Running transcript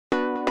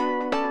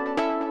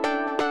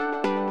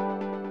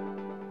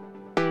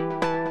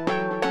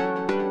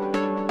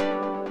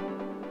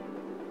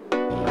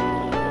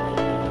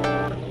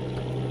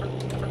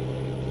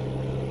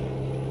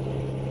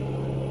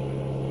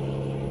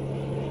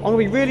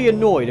be really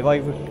annoyed if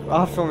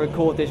after I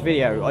record this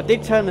video. I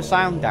did turn the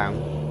sound down.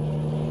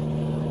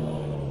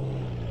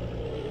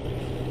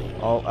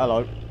 Oh,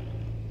 hello.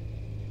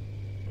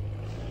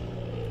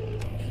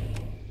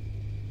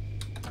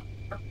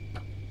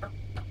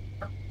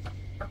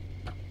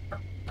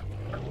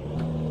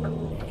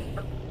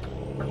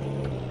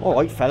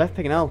 Alright, fella,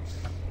 picking hell.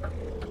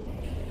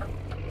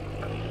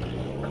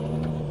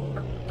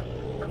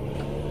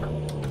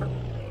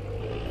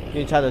 You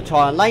need to have to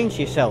try and lane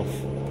to yourself.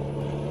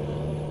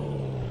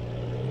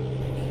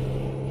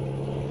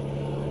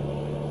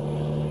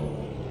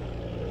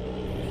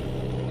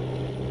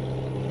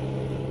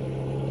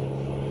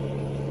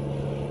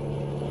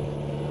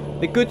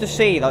 Be good to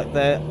see like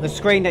the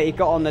screen that you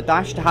got on the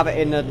dash, to have it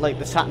in the like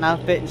the sat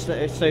nav bit. So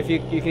if you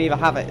can either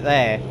have it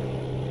there,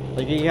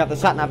 like you have the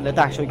sat nav in the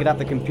dash, or you could have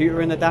the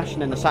computer in the dash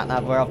and then the sat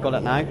nav where I've got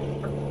it now.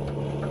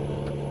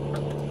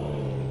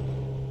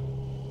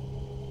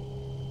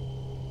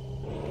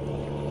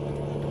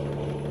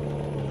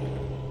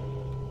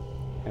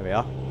 There we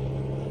are.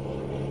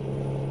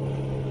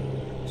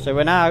 So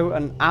we're now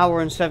an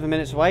hour and 7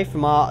 minutes away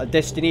from our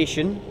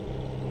destination.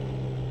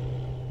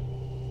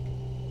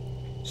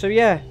 So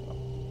yeah,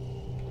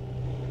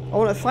 I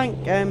want to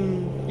thank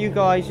you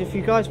guys. If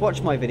you guys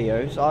watch my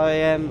videos,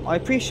 I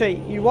appreciate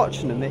you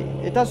watching them.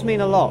 It does mean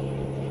a lot.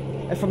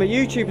 And from a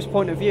YouTuber's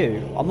point of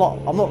view, I'm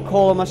not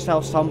calling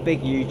myself some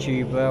big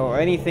YouTuber or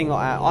anything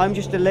like that. I'm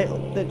just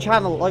the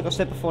channel, like I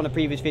said before in a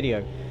previous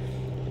video.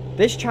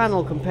 This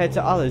channel compared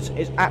to others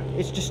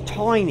it's just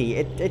tiny.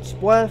 It's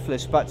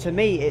worthless, but to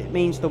me it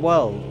means the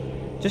world.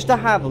 Just to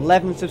have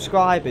 11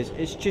 subscribers,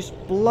 it's just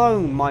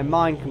blown my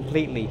mind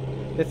completely.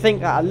 To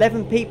think that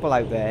 11 people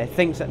out there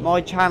thinks that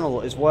my channel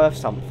is worth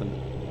something.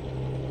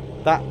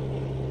 That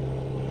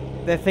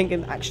they're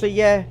thinking, actually,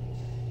 yeah,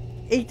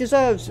 he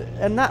deserves it,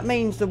 and that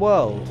means the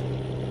world.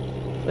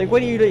 Like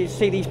when you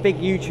see these big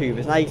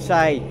YouTubers and they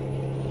say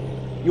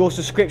your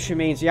subscription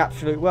means the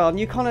absolute world, and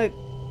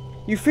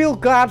you feel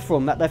glad for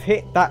them that they've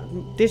hit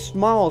this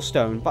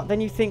milestone, but then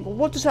you think, well,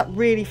 what does that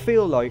really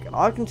feel like? And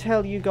I can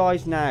tell you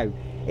guys now,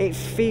 it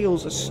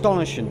feels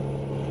astonishing.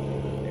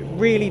 It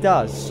really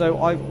does.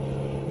 So I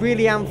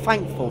really am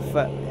thankful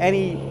for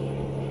any.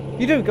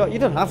 You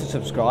don't have to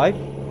subscribe.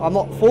 I'm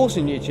not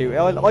forcing you to.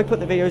 I put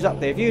the videos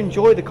up there. If you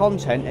enjoy the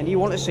content and you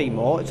want to see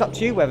more, it's up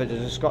to you whether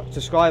to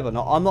subscribe or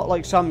not. I'm not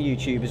like some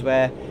YouTubers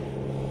where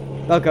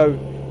they'll go,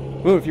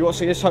 oh, if you want to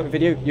see this type of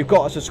video, you've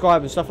got to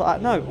subscribe and stuff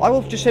like that. No, I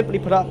will just simply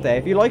put it up there.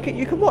 If you like it,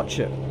 you can watch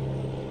it.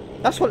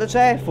 That's what it's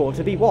there for,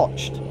 to be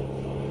watched.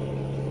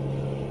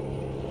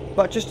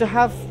 But just to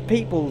have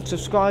people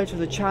subscribe to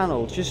the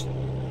channel, just,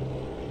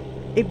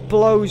 it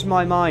blows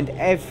my mind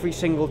every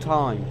single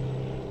time.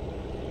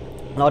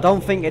 And I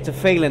don't think it's a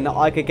feeling that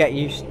I could get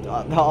used,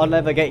 that I'll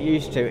never get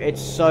used to.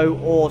 It's so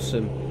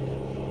awesome.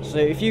 So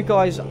if you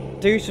guys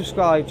do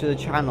subscribe to the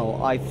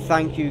channel, I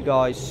thank you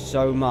guys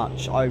so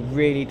much. I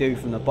really do,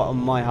 from the bottom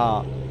of my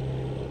heart.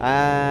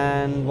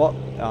 And what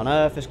on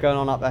earth is going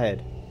on up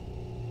ahead?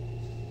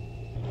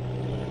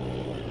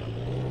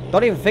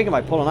 Don't even think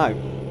about pulling out.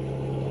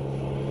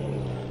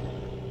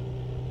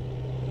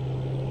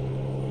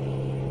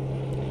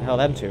 What the hell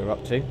them two are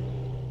up to?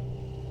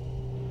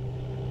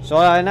 So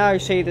I now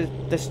see the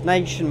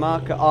destination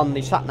marker on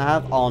the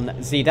sat-nav on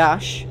the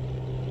dash.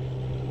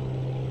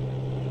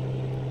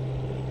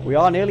 We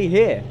are nearly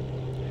here.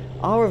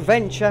 Our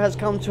adventure has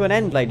come to an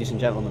end, ladies and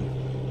gentlemen.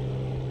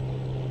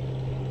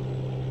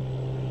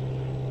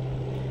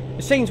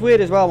 It seems weird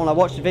as well when I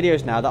watch the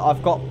videos now that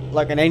I've got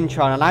like an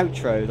intro and an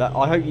outro that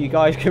I hope you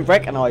guys can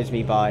recognise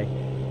me by.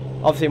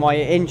 Obviously my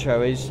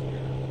intro is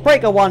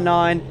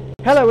Breaker19.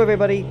 Hello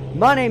everybody,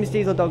 my name is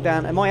Diesel Dog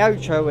Dan, and my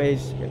outro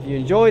is, if you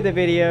enjoyed the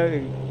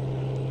video,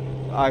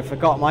 I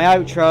forgot my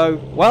outro.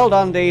 Well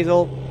done,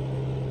 Diesel.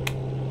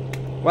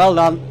 Well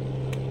done.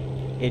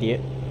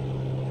 Idiot.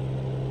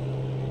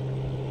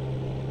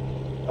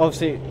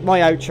 Obviously,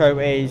 my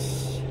outro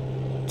is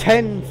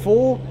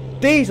 10-4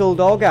 Diesel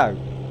Doggo.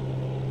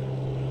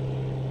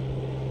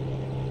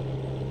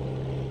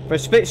 For a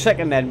split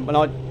second then, when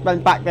I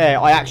went back there,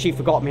 I actually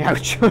forgot my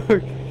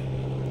outro.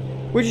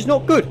 Which is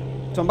not good.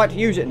 So I'm about to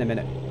use it in a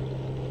minute.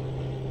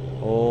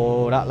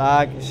 Oh, that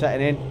lag is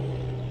setting in.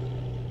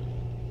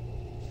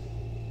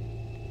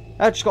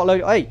 I just got a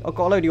load. Hey, I've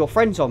got a load of your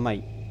friends on,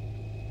 mate.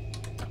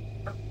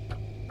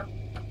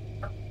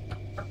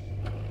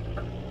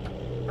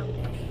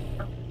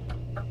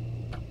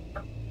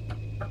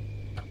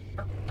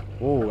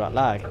 Oh, that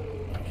lag.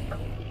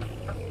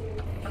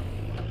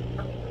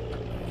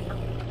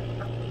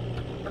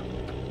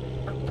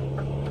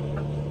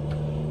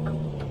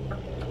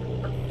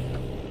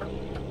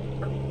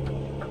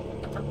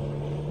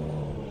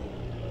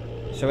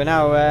 So we're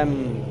now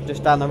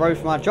just down the road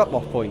from our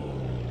drop-off point.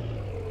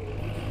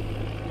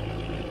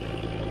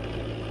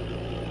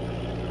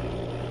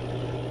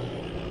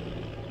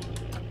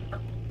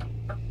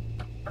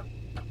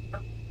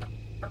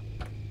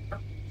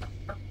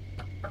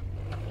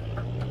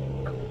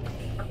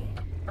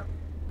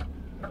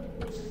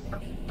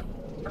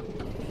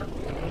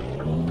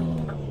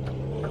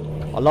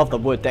 I love the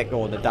wood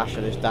decor on the dash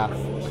of this DAF.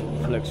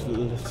 It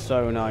looks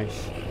so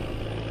nice.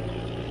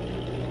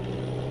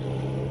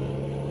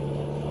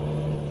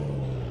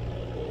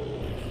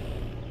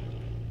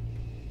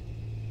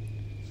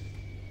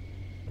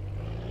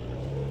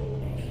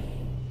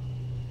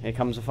 Here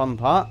comes the fun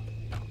part.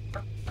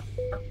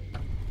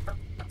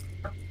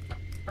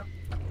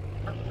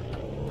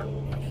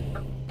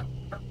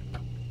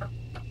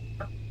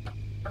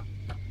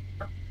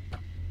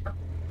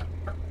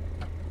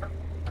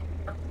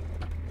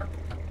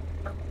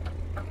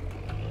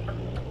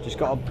 Just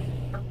got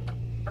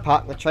to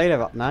park the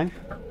trailer up now.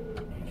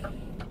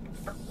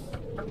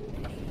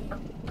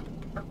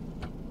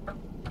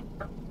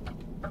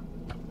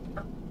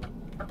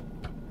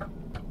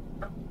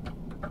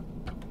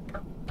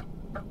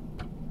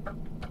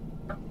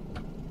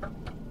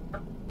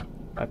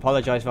 I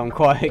apologise if I'm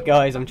quiet,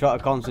 guys. I'm trying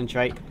to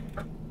concentrate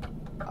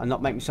and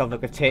not make myself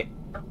look a tit.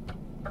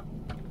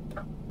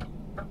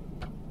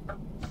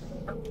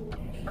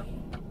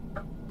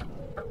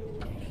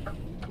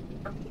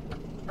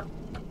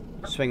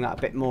 Swing that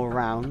a bit more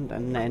round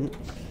and then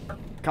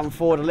come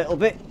forward a little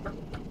bit.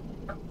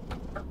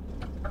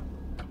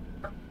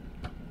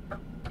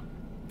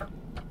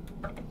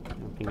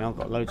 I've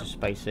got loads of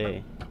space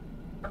here.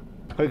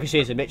 Who can see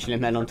it's a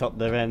Michelin men on top of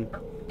the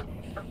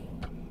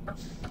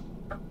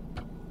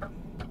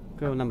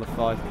go number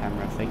 5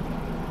 camera, I think.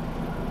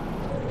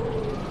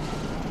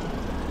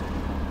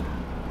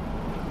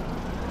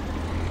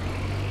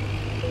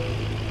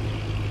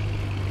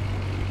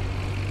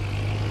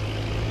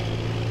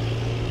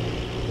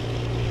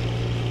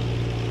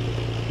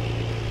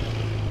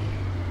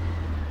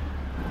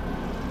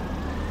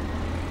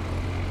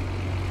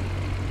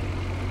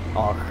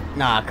 Oh,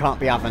 nah, I can't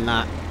be having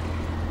that.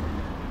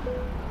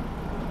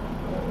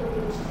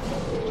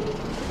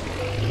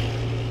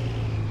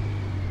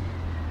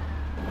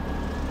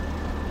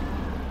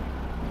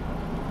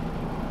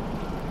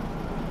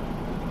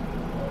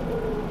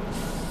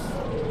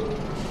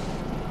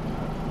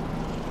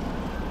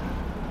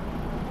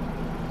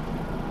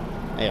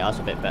 Yeah, that's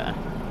a bit better.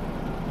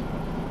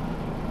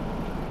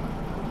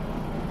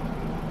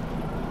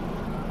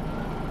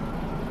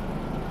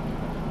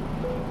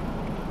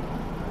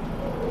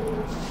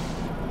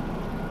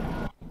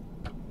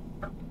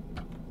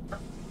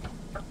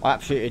 I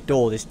absolutely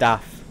adore this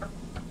DAF.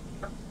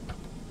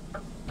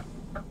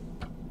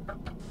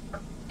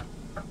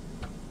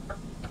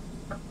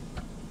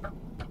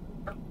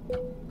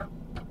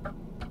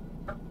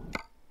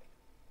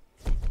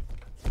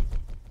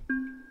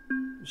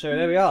 So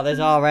there we are. There's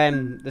our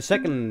the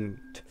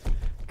second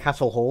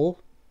cattle haul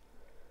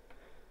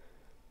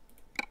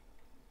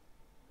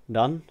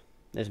done.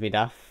 There's my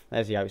DAF.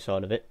 There's the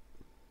outside of it.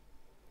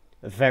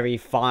 A very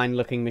fine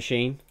looking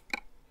machine.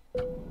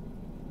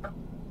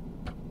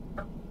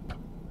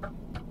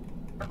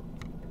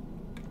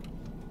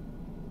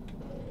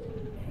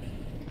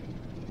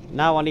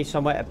 Now I need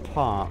somewhere to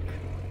park.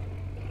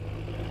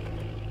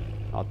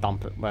 I'll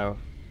dump it. Well,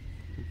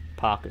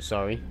 park it.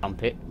 Sorry,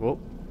 dump it. Whoop.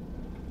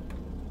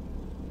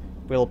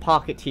 We'll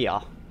park it here,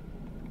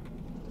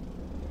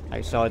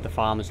 outside the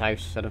farmer's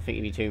house. I don't think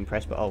he'd be too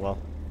impressed, but oh well.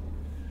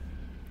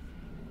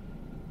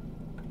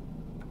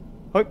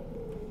 Hope.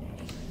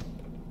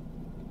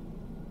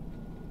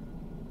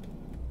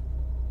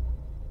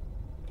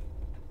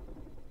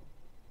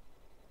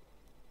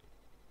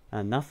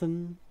 And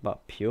nothing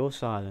but pure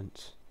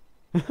silence.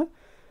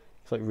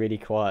 It's like really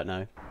quiet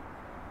now.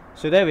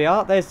 So there we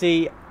are. There's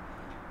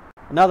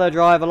another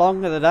drive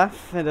along of the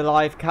DAF in the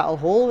live cattle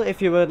haul.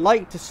 If you would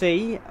like to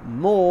see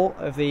more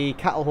of the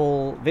cattle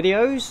haul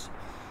videos,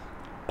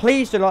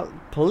 please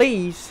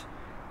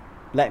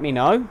let me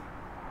know.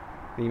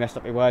 You messed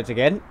up your words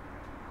again.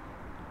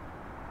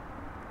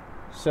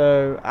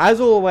 So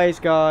as always,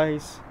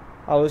 guys,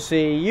 I will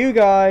see you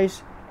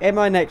guys in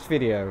my next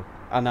video,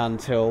 and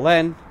until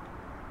then,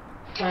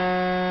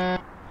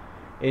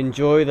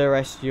 enjoy the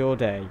rest of your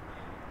day.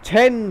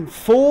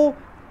 10-4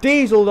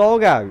 Diesel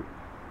Dog out.